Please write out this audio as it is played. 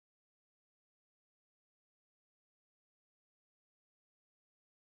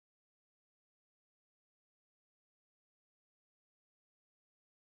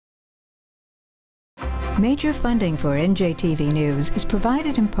Major funding for NJTV News is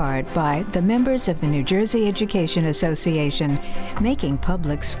provided in part by the members of the New Jersey Education Association, making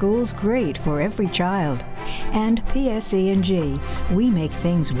public schools great for every child, and PSE&G. We make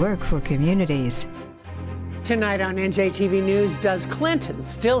things work for communities. Tonight on NJTV News, does Clinton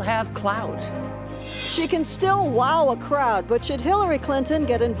still have clout? She can still wow a crowd, but should Hillary Clinton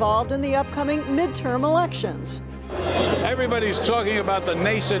get involved in the upcoming midterm elections? Everybody's talking about the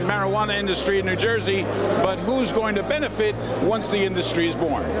nascent marijuana industry in New Jersey, but who's going to benefit once the industry is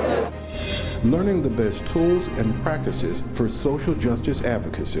born? Learning the best tools and practices for social justice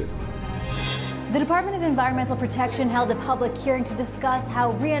advocacy. The Department of Environmental Protection held a public hearing to discuss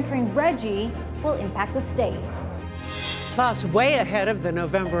how reentering RGGI will impact the state. Plus, way ahead of the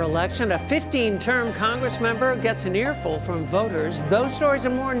November election, a 15-term Congress member gets an earful from voters. Those stories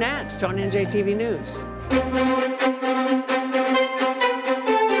and more next on NJTV News.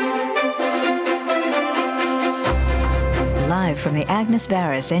 Live from the Agnes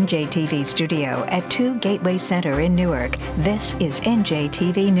Varus NJTV studio at 2 Gateway Center in Newark, this is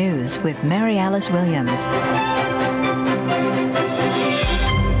NJTV News with Mary Alice Williams.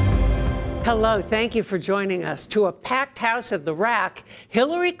 Hello, thank you for joining us. To a packed house of the rack,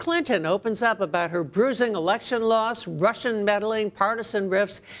 Hillary Clinton opens up about her bruising election loss, Russian meddling, partisan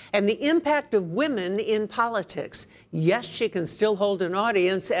rifts, and the impact of women in politics. Yes, she can still hold an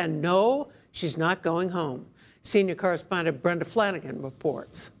audience, and no, she's not going home. Senior correspondent Brenda Flanagan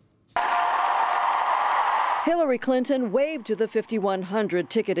reports. Hillary Clinton waved to the 5,100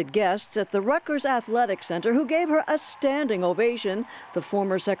 ticketed guests at the Rutgers Athletic Center who gave her a standing ovation. The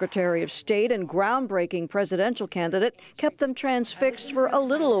former Secretary of State and groundbreaking presidential candidate kept them transfixed for a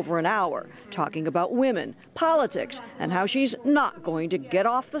little over an hour, talking about women, politics, and how she's not going to get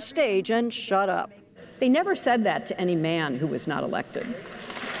off the stage and shut up. They never said that to any man who was not elected.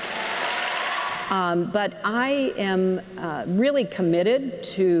 But I am really committed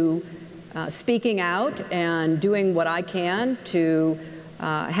to speaking out and doing what I can to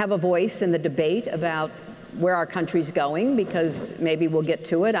have a voice in the debate about where our country's going, because maybe we'll get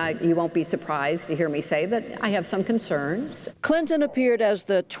to it. You won't be surprised to hear me say that I have some concerns. Clinton appeared as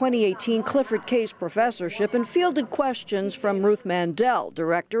the 2018 Clifford Case Professorship and fielded questions from Ruth Mandel,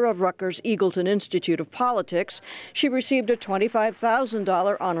 director of Rutgers Eagleton Institute of Politics. She received a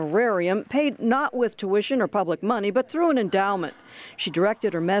 $25,000 honorarium, paid not with tuition or public money, but through an endowment. She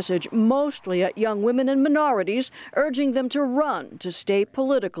directed her message mostly at young women and minorities, urging them to run to stay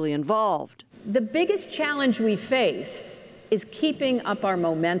politically involved. The biggest challenge we face is keeping up our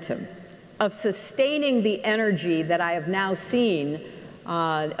momentum, of sustaining the energy that I have now seen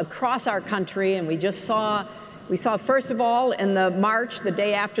across our country. And we saw first of all in the march the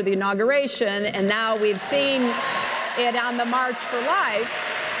day after the inauguration, and now we've seen it on the March for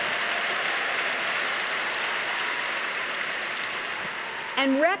Life.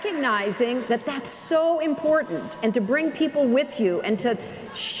 And recognizing that that's so important, and to bring people with you and to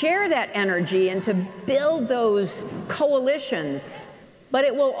share that energy and to build those coalitions. But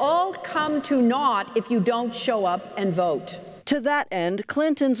it will all come to naught if you don't show up and vote. To that end,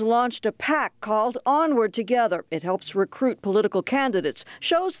 Clinton's launched a PAC called Onward Together. It helps recruit political candidates,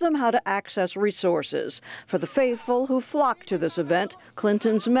 shows them how to access resources. For the faithful who flocked to this event,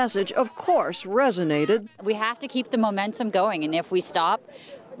 Clinton's message, of course, resonated. We have to keep the momentum going, and if we stop,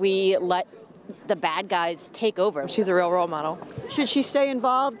 we let the bad guys take over. She's a real role model. Should she stay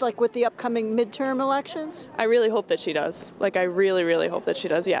involved, like with the upcoming midterm elections? I really hope that she does. Like, I really, really hope that she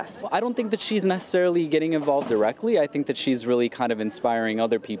does, yes. I don't think that she's necessarily getting involved directly. I think that she's really kind of inspiring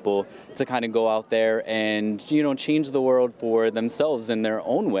other people to kind of go out there and, you know, change the world for themselves in their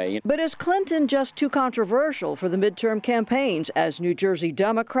own way. But is Clinton just too controversial for the midterm campaigns as New Jersey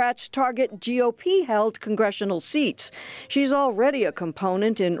Democrats target GOP-held congressional seats? She's already a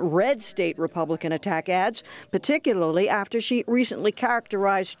component in red state Republican attack ads, particularly after she recently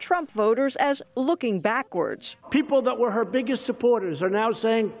characterized Trump voters as looking backwards. People that were her biggest supporters are now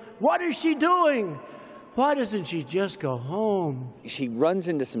saying, what is she doing? Why doesn't she just go home? She runs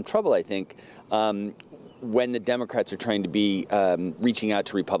into some trouble, I think, when the Democrats are trying to be reaching out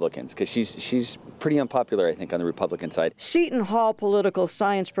to Republicans, because she's pretty unpopular, I think, on the Republican side. Seton Hall political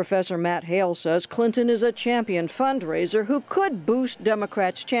science professor Matt Hale says Clinton is a champion fundraiser who could boost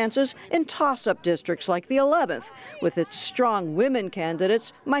Democrats' chances in toss-up districts like the 11th, with its strong women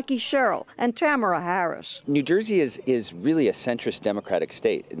candidates Mikey Sherrill and Tamara Harris. New Jersey is really a centrist Democratic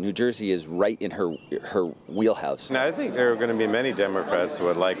state. New Jersey is right in her wheelhouse. Now, I think there are going to be many Democrats who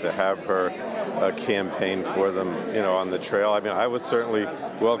would like to have her campaign campaign for them, on the trail. I mean, I would certainly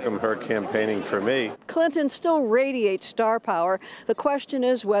welcome her campaigning for me. Clinton still radiates star power. The question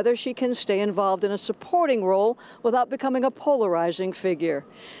is whether she can stay involved in a supporting role without becoming a polarizing figure.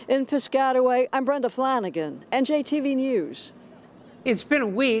 In Piscataway, I'm Brenda Flanagan, NJTV News. It's been a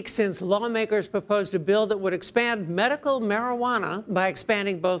week since lawmakers proposed a bill that would expand medical marijuana by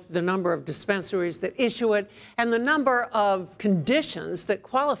expanding both the number of dispensaries that issue it and the number of conditions that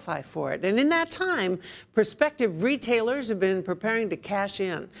qualify for it. And in that time, prospective retailers have been preparing to cash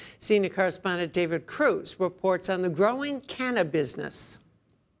in. Senior correspondent David Cruz reports on the growing cannabis business.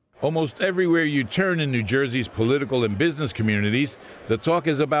 Almost everywhere you turn in New Jersey's political and business communities, the talk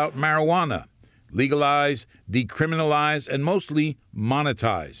is about marijuana. Legalize, decriminalize, and mostly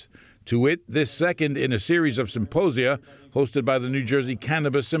monetize. To wit, this second in a series of symposia hosted by the New Jersey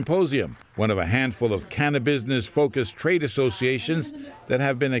Cannabis Symposium, one of a handful of cannabis-focused trade associations that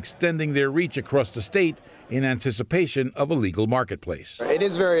have been extending their reach across the state in anticipation of a legal marketplace. It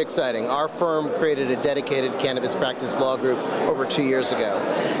is very exciting. Our firm created a dedicated cannabis practice law group over 2 years ago.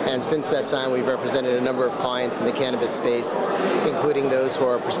 And since that time, we've represented a number of clients in the cannabis space, including those who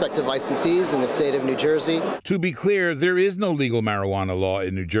are prospective licensees in the state of New Jersey. To be clear, there is no legal marijuana law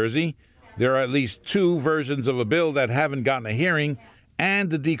in New Jersey. There are at least two versions of a bill that haven't gotten a hearing, and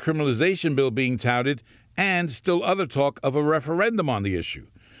the decriminalization bill being touted, and still other talk of a referendum on the issue.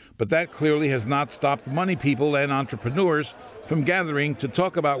 But that clearly has not stopped money people and entrepreneurs from gathering to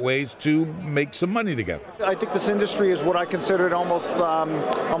talk about ways to make some money together. I think this industry is what I consider almost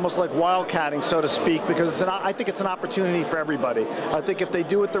like wildcatting, so to speak, because I think it's an opportunity for everybody. I think if they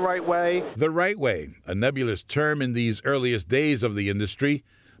do it the right way. The right way, a nebulous term in these earliest days of the industry,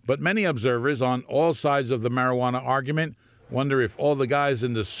 but many observers on all sides of the marijuana argument wonder if all the guys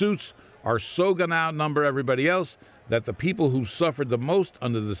in the suits are so going to outnumber everybody else that the people who suffered the most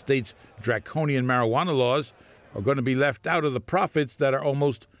under the state's draconian marijuana laws are going to be left out of the profits that are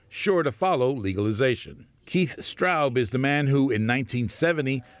almost sure to follow legalization. Keith Straub is the man who, in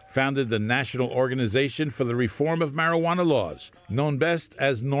 1970, founded the National Organization for the Reform of Marijuana Laws, known best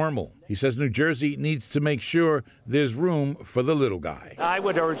as NORML. He says New Jersey needs to make sure there's room for the little guy. I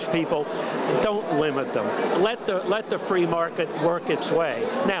would urge people, don't limit them. Let the free market work its way.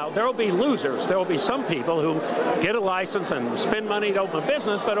 Now, there will be losers. There will be some people who get a license and spend money to open a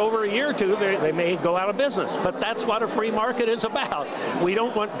business, but over a year or two, they may go out of business. But that's what a free market is about. We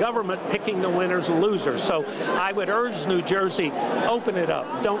don't want government picking the winners and losers. So I would urge New Jersey, open it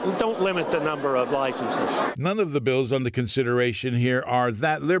up. Don't limit the number of licenses. None of the bills under consideration here are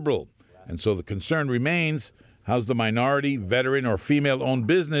that liberal. And so the concern remains, how's the minority, veteran, or female-owned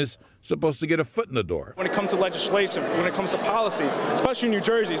business supposed to get a foot in the door? When it comes to legislation, when it comes to policy, especially in New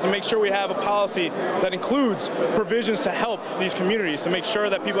Jersey, is to make sure we have a policy that includes provisions to help these communities, to make sure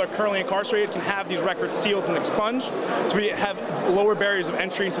that people that are currently incarcerated can have these records sealed and expunged, to have lower barriers of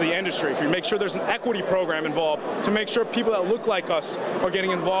entry into the industry, to make sure there's an equity program involved, to make sure people that look like us are getting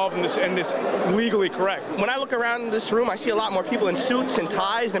involved in this legally correct. When I look around this room, I see a lot more people in suits and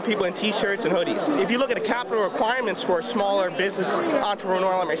ties than people in t-shirts and hoodies. If you look at the capital requirements for a smaller business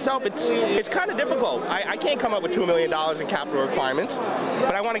entrepreneur like myself, it's kind of difficult. I can't come up with $2 million in capital requirements,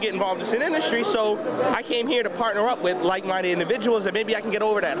 but I want to get involved in this industry, so I came here to partner up with like-minded individuals that maybe I can get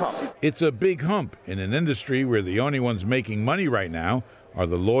over that hump. It's a big hump in an industry where the only ones making money right now are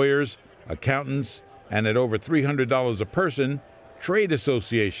the lawyers, accountants, and at over $300 a person, trade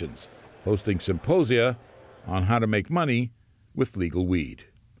associations, hosting symposia on how to make money with legal weed.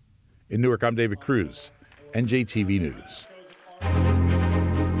 In Newark, I'm David Cruz, NJTV News.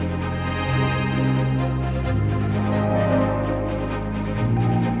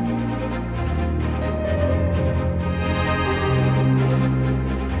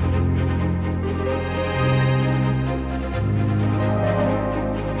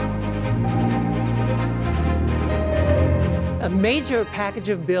 A major package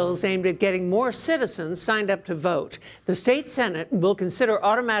of bills aimed at getting more citizens signed up to vote. The state Senate will consider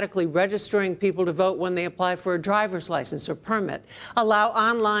automatically registering people to vote when they apply for a driver's license or permit, allow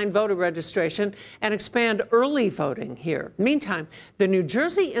online voter registration, and expand early voting here. Meantime, the New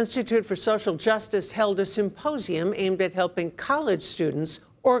Jersey Institute for Social Justice held a symposium aimed at helping college students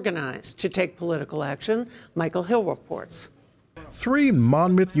organize to take political action. Michael Hill reports. 3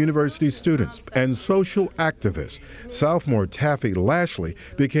 Monmouth University students and social activists. Sophomore Taffy Lashley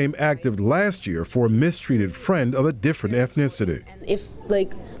became active last year for a mistreated friend of a different ethnicity. If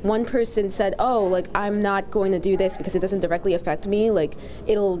one person said, oh, I'm not going to do this because it doesn't directly affect me,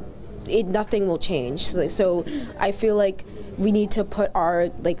 it'll nothing will change. So I feel like we need to put our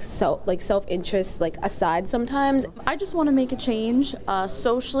self-interest aside sometimes. I just want to make a change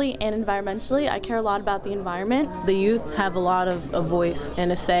socially and environmentally. I care a lot about the environment. The youth have a lot of a voice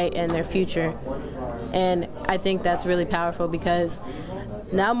and a say in their future, and I think that's really powerful because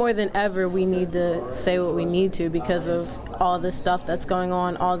now more than ever we need to say what we need to because of all this stuff that's going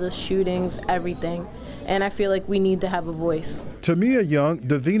on, all the shootings, everything. And I feel like we need to have a voice. Tamia Young,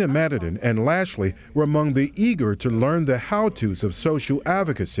 Davina Madden, and Lashley were among the eager to learn the how-tos of social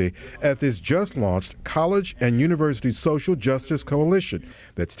advocacy at this just-launched College and University Social Justice Coalition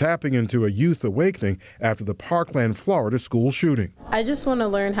that's tapping into a youth awakening after the Parkland, Florida school shooting. I just want to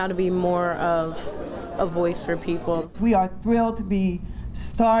learn how to be more of a voice for people. We are thrilled to be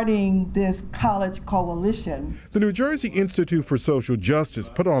starting this college coalition. The New Jersey Institute for Social Justice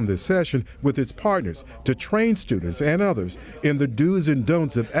put on this session with its partners to train students and others in the do's and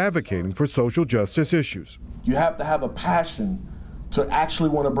don'ts of advocating for social justice issues. You have to have a passion to actually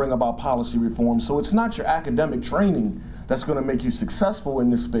want to bring about policy reform. So it's not your academic training that's going to make you successful in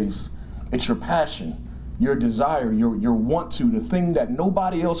this space. It's your passion, your desire, your want to, the thing that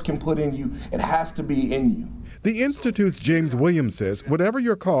nobody else can put in you. It has to be in you. The Institute's James Williams says, whatever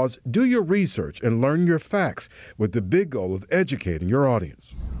your cause, do your research and learn your facts with the big goal of educating your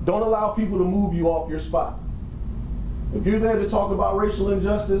audience. Don't allow people to move you off your spot. If you're there to talk about racial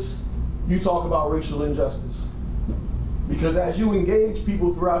injustice, you talk about racial injustice. Because as you engage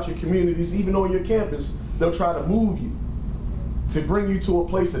people throughout your communities, even on your campus, they'll try to move you to bring you to a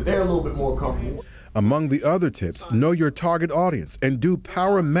place that they're a little bit more comfortable. Among the other tips, know your target audience and do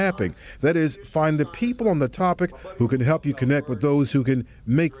power mapping. That is, find the people on the topic who can help you connect with those who can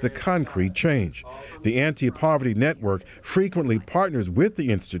make the concrete change. The Anti-Poverty Network frequently partners with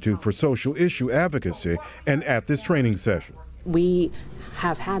the Institute for Social Issue Advocacy and at this training session. We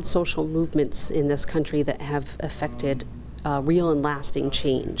have had social movements in this country that have affected real and lasting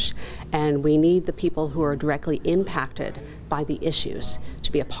change, and we need the people who are directly impacted by the issues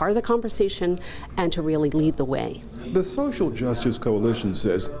to be a part of the conversation and to really lead the way. The Social Justice Coalition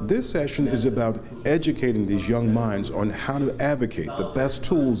says this session is about educating these young minds on how to advocate the best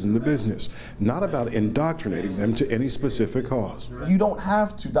tools in the business, not about indoctrinating them to any specific cause. You don't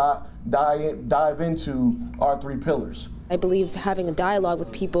have to dive into our 3 pillars. I believe having a dialogue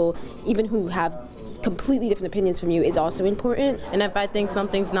with people, even who have completely different opinions from you, is also important. And if I think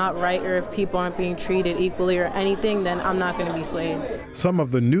something's not right or if people aren't being treated equally or anything, then I'm not going to be swayed. Some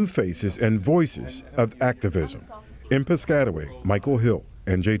of the new faces and voices of activism. In Piscataway, Michael Hill,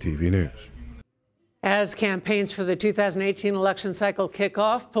 NJTV News. As campaigns for the 2018 election cycle kick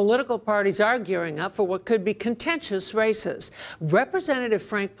off, political parties are gearing up for what could be contentious races. Representative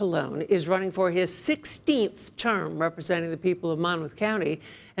Frank Pallone is running for his 16th term representing the people of Monmouth County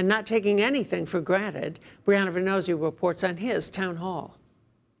and not taking anything for granted. Brianna Vernozzi reports on his town hall.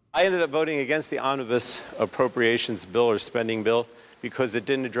 I ended up voting against the omnibus appropriations bill or spending bill because it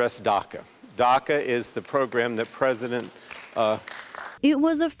didn't address DACA. DACA is the program that President It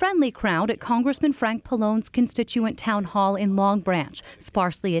was a friendly crowd at Congressman Frank Pallone's constituent town hall in Long Branch,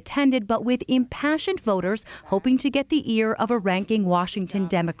 sparsely attended but with impassioned voters hoping to get the ear of a ranking Washington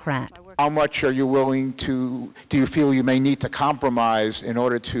Democrat. How much are you willing to, do you feel you may need to compromise in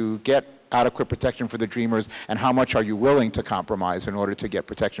order to get adequate protection for the Dreamers, and how much are you willing to compromise in order to get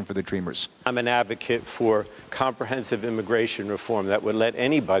protection for the Dreamers? I'm an advocate for comprehensive immigration reform that would let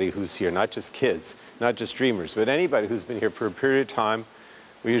anybody who's here, not just kids, not just Dreamers, but anybody who's been here for a period of time,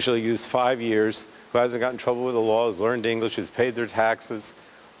 we usually use 5 years, who hasn't gotten in trouble with the law, has learned English, has paid their taxes,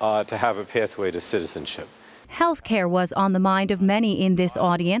 to have a pathway to citizenship. Healthcare was on the mind of many in this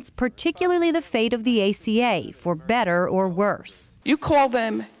audience, particularly the fate of the ACA, for better or worse. You call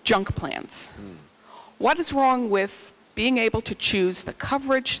them junk plans. What is wrong with being able to choose the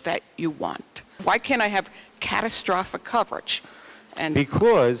coverage that you want? Why can't I have catastrophic coverage? And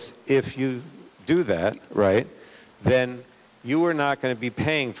because if you do that, right, then you are not going to be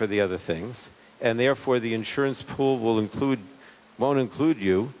paying for the other things, and therefore the insurance pool won't include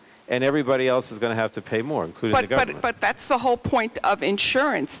you, and everybody else is going to have to pay more, including the government. But that's the whole point of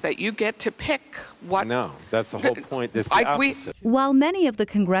insurance, that you get to pick what... No, that's the whole point. It's the opposite. While many of the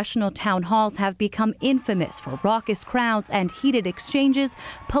congressional town halls have become infamous for raucous crowds and heated exchanges,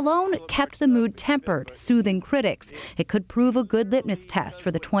 Pallone kept the mood tempered, soothing critics. It could prove a good litmus test for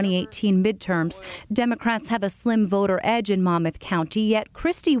the 2018 midterms. Democrats have a slim voter edge in Monmouth County, yet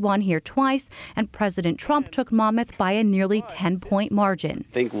Christie won here twice, and President Trump took Monmouth by a nearly 10-point margin.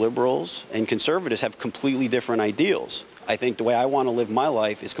 I think liberals and conservatives have completely different ideals. I think the way I want to live my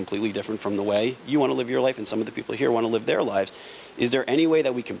life is completely different from the way you want to live your life, and some of the people here want to live their lives. Is there any way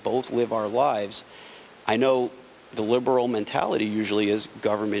that we can both live our lives? I know the liberal mentality usually is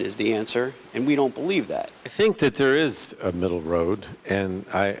government is the answer, and we don't believe that. I think that there is a middle road, and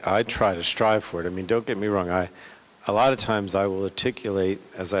I try to strive for it. I mean, don't get me wrong. A lot of times I will articulate,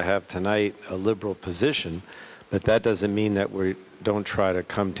 as I have tonight, a liberal position, but that doesn't mean that we don't try to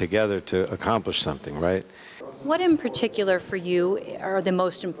come together to accomplish something, right? What in particular for you are the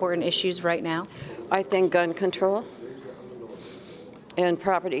most important issues right now? I think gun control and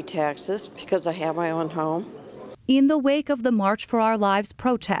property taxes, because I have my own home. In the wake of the March for Our Lives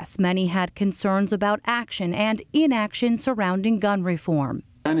protests, many had concerns about action and inaction surrounding gun reform.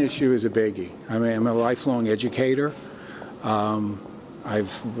 Gun issue is a biggie. I mean, I'm a lifelong educator.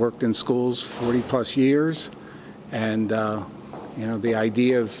 I've worked in schools 40+ years, and you know, the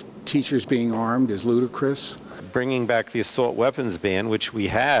idea of teachers being armed is ludicrous. Bringing back the assault weapons ban, which we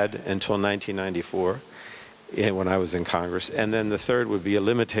had until 1994. When I was in Congress. And then the third would be a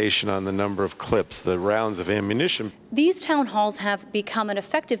limitation on the number of clips, the rounds of ammunition. These town halls have become an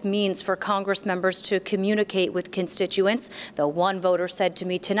effective means for Congress members to communicate with constituents, though one voter said to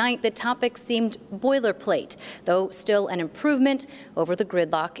me tonight the topic seemed boilerplate, though still an improvement over the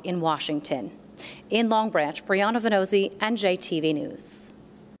gridlock in Washington. In Long Branch, Brianna Venozzi, NJTV News.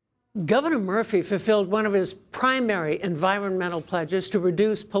 Governor Murphy fulfilled one of his primary environmental pledges to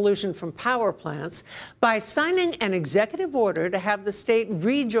reduce pollution from power plants by signing an executive order to have the state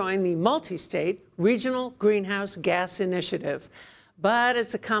rejoin the multi-state Regional Greenhouse Gas Initiative. But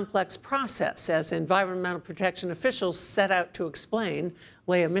it's a complex process, as environmental protection officials set out to explain.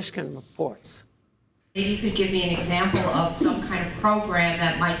 Leah Mishkin reports. Maybe you could give me an example of some kind of program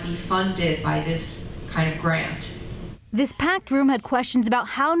that might be funded by this kind of grant. This packed room had questions about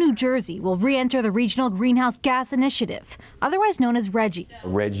how New Jersey will re-enter the Regional Greenhouse Gas Initiative, otherwise known as RGGI.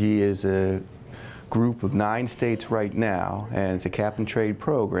 RGGI is a group of 9 states right now, and it's a cap-and-trade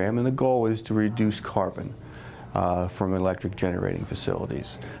program, and the goal is to reduce carbon from electric generating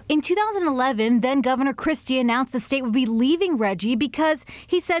facilities. In 2011, then Governor Christie announced the state would be leaving RGGI because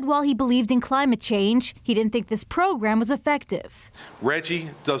he said while he believed in climate change, he didn't think this program was effective. RGGI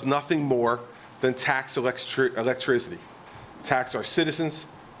does nothing more than tax electricity, tax our citizens,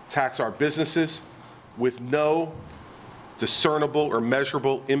 tax our businesses, with no discernible or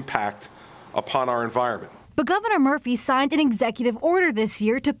measurable impact upon our environment. But Governor Murphy signed an executive order this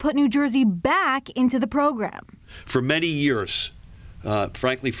year to put New Jersey back into the program. For many years,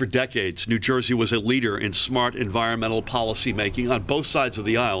 frankly for decades, New Jersey was a leader in smart environmental policy making on both sides of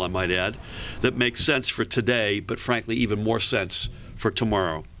the aisle, I might add, that makes sense for today, but frankly even more sense for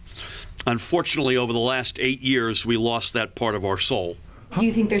tomorrow. Unfortunately, over the last 8 years, we lost that part of our soul. Do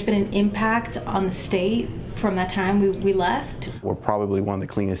you think there's been an impact on the state from that time we left? We're probably one of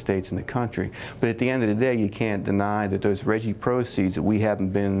the cleanest states in the country, but at the end of the day, you can't deny that those RGGI proceeds that we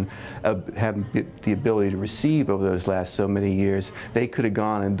haven't the ability to receive over those last so many years, they could have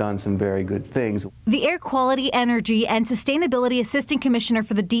gone and done some very good things. The Air Quality, Energy, and Sustainability Assistant Commissioner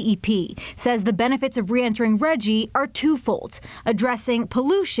for the DEP says the benefits of re-entering RGGI are twofold, addressing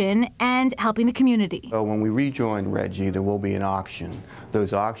pollution and helping the community. So when we rejoin RGGI, there will be an auction.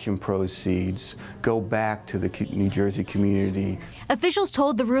 Those auction proceeds go back to the New Jersey community. Officials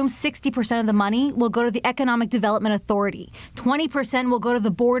told the room 60% of the money will go to the Economic Development Authority, 20% will go to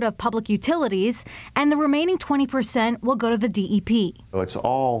the Board of Public Utilities, and the remaining 20% will go to the DEP. So it's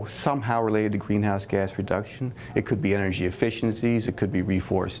all somehow related to greenhouse gas reduction. It could be energy efficiencies, it could be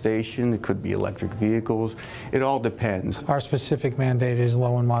reforestation, it could be electric vehicles. It all depends. Our specific mandate is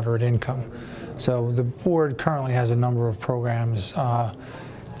low and moderate income. So the board currently has a number of programs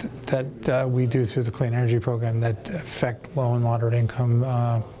that we do through the Clean Energy Program that affect low and moderate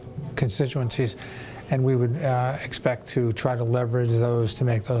income constituencies, and we would expect to try to leverage those to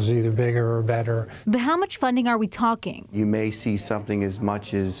make those either bigger or better. But how much funding are we talking? You may see something as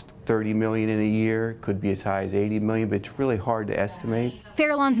much as $30 million in a year, could be as high as $80 million, but it's really hard to estimate.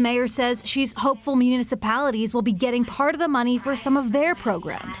 Fairlawn's mayor says she's hopeful municipalities will be getting part of the money for some of their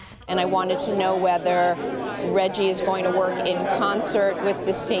programs. And I wanted to know whether RGGI is going to work in concert with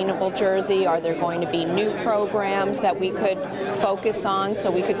Sustainable Jersey. Are there going to be new programs that we could focus on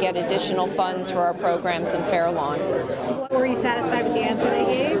so we could get additional funds for our programs in Fairlawn? Were you satisfied with the answer they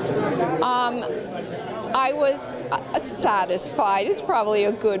gave? I was satisfied. It's probably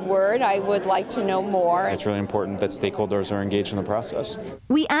a good word. I would like to know more. It's really important that stakeholders are engaged in the process.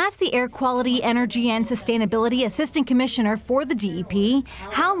 We asked the Air Quality, Energy, and Sustainability Assistant Commissioner for the DEP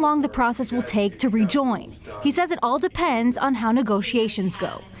how long the process will take to rejoin. He says it all depends on how negotiations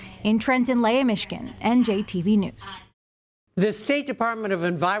go. In Trenton, Leah Mishkin, NJTV News. The State Department of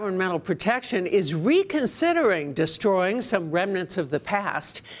Environmental Protection is reconsidering destroying some remnants of the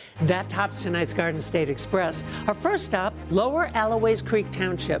past. That tops tonight's Garden State Express. Our first stop, Lower Alloways Creek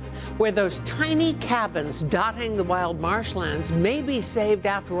Township, where those tiny cabins dotting the wild marshlands may be saved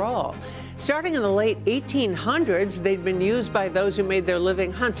after all. Starting in the late 1800s, they'd been used by those who made their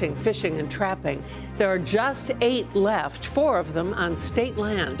living hunting, fishing, and trapping. There are just 8 left, 4 of them on state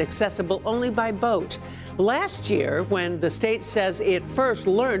land, accessible only by boat. Last year, when the state says it first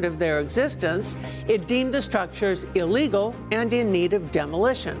learned of their existence, it deemed the structures illegal and in need of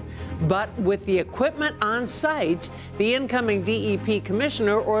demolition. But with the equipment on site, the incoming DEP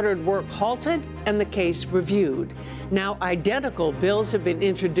commissioner ordered work halted and the case reviewed. Now, identical bills have been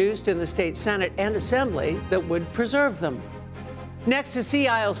introduced in the state Senate and Assembly that would preserve them. Next to Sea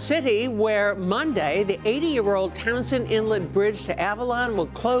Isle City, where Monday, the 80-year-old Townsend Inlet Bridge to Avalon will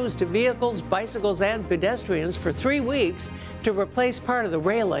close to vehicles, bicycles, and pedestrians for 3 weeks to replace part of the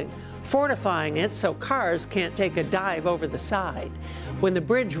railing, fortifying it so cars can't take a dive over the side. When the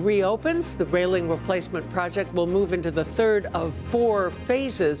bridge reopens, the railing replacement project will move into the third of 4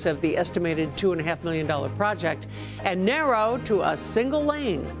 phases of the estimated $2.5 million project and narrow to a single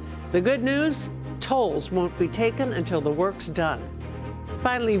lane. The good news? Tolls won't be taken until the work's done.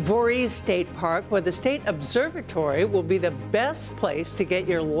 Finally, Voorhees State Park, where the State Observatory will be the best place to get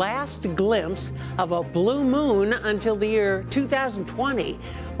your last glimpse of a blue moon until the year 2020.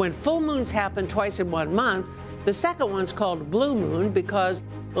 When full moons happen twice in 1 month, the second one's called blue moon because,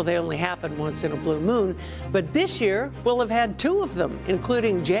 well, they only happen once in a blue moon. But this year, we'll have had 2 of them,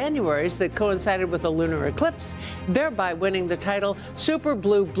 including January's that coincided with a lunar eclipse, thereby winning the title Super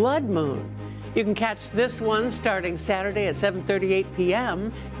Blue Blood Moon. You can catch this one starting Saturday at 7:38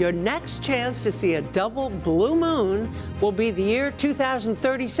 p.m. Your next chance to see a double blue moon will be the year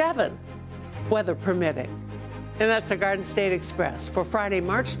 2037, weather permitting. And that's the Garden State Express for Friday,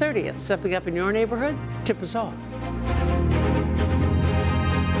 March 30th. Something up in your neighborhood? Tip us off.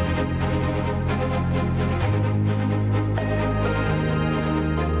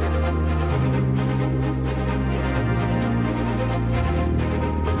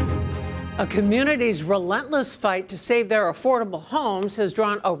 A community's relentless fight to save their affordable homes has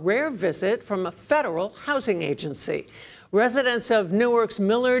drawn a rare visit from a federal housing agency. Residents of Newark's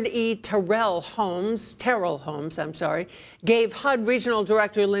Millard E. Terrell Homes, gave HUD Regional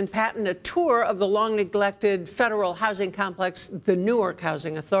Director Lynn Patton a tour of the long-neglected federal housing complex the Newark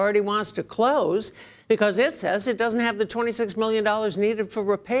Housing Authority wants to close because it says it doesn't have the $26 million needed for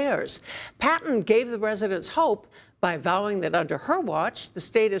repairs. Patton gave the residents hope by vowing that under her watch, the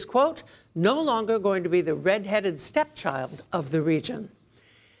state is, quote, no longer going to be the red-headed stepchild of the region.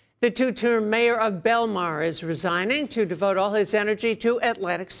 The 2-term mayor of Belmar is resigning to devote all his energy to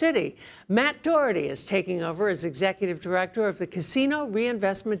Atlantic City. Matt Doherty is taking over as executive director of the Casino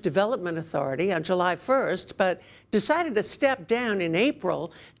Reinvestment Development Authority on July 1st, but decided to step down in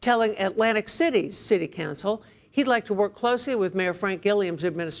April, telling Atlantic City's city council he'd like to work closely with Mayor Frank Gilliam's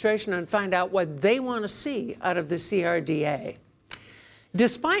administration and find out what they want to see out of the CRDA.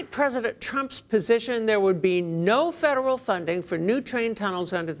 Despite President Trump's position there would be no federal funding for new train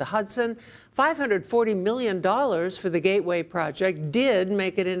tunnels under the Hudson, $540 million for the Gateway project did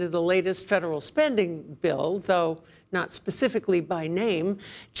make it into the latest federal spending bill, though not specifically by name.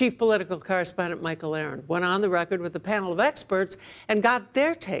 Chief Political Correspondent Michael Aaron went on the record with a panel of experts and got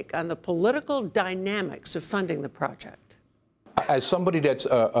their take on the political dynamics of funding the project. As somebody that's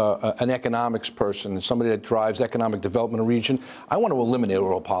an economics person, somebody that drives economic development in a region, I want to eliminate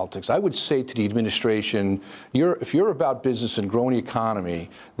oil politics. I would say to the administration, if you're about business and growing the economy,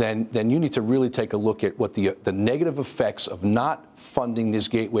 then you need to really take a look at what the negative effects of not funding this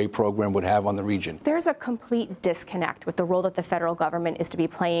Gateway program would have on the region. There's a complete disconnect with the role that the federal government is to be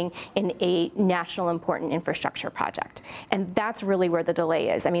playing in a national important infrastructure project. And that's really where the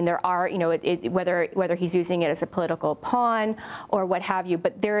delay is. I mean, there are, whether he's using it as a political pawn or what have you,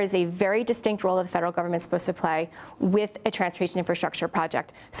 but there is a very distinct role that the federal government is supposed to play with a transportation infrastructure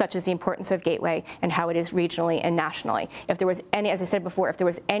project, such as the importance of Gateway and how it is regionally and nationally. If there was any, as I said before, if there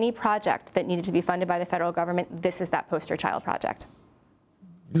was any project that needed to be funded by the federal government, this is that poster child project.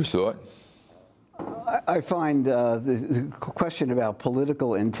 Your thought? I find the question about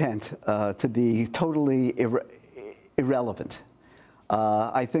political intent to be totally irrelevant.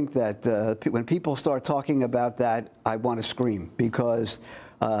 I think that when people start talking about that, I want to scream because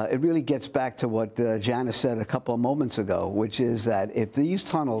it really gets back to what Janice said a couple of moments ago, which is that if these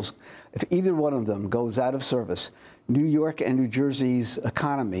tunnels, if either one of them goes out of service, New York and New Jersey's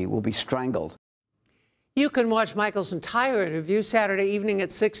economy will be strangled. You can watch Michael's entire interview Saturday evening at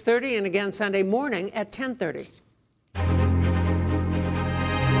 6:30 and again Sunday morning at 10:30.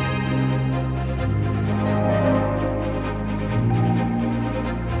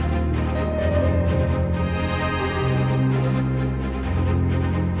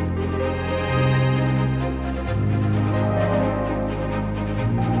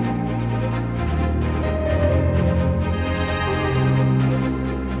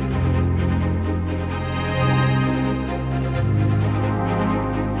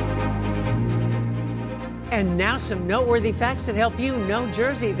 Now some noteworthy facts that help you know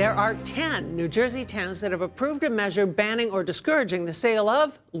Jersey. There are 10 New Jersey towns that have approved a measure banning or discouraging the sale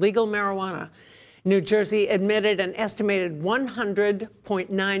of legal marijuana. New Jersey admitted an estimated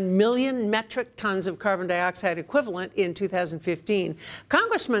 100.9 million metric tons of carbon dioxide equivalent in 2015.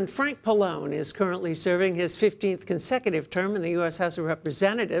 Congressman Frank Pallone is currently serving his 15th consecutive term in the U.S. House of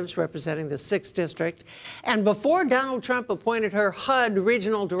Representatives, representing the 6th District. And before Donald Trump appointed her HUD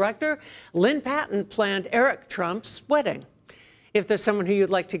regional director, Lynn Patton planned Eric Trump's wedding. If there's someone who you'd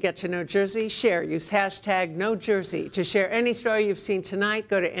like to get to know Jersey, share. Use hashtag #KnowJersey. To share any story you've seen tonight,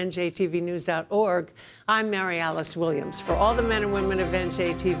 go to njtvnews.org. I'm Mary Alice Williams. For all the men and women of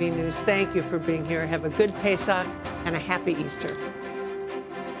NJTV News, thank you for being here. Have a good Pesach and a happy Easter.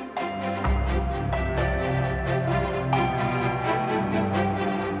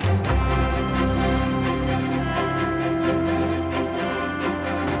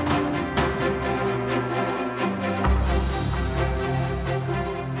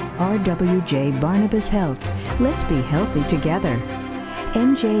 RWJ Barnabas Health. Let's be healthy together.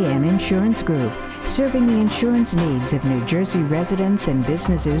 NJM Insurance Group, serving the insurance needs of New Jersey residents and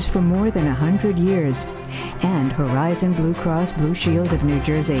businesses for more than 100 years. And Horizon Blue Cross Blue Shield of New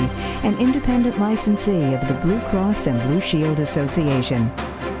Jersey, an independent licensee of the Blue Cross and Blue Shield Association.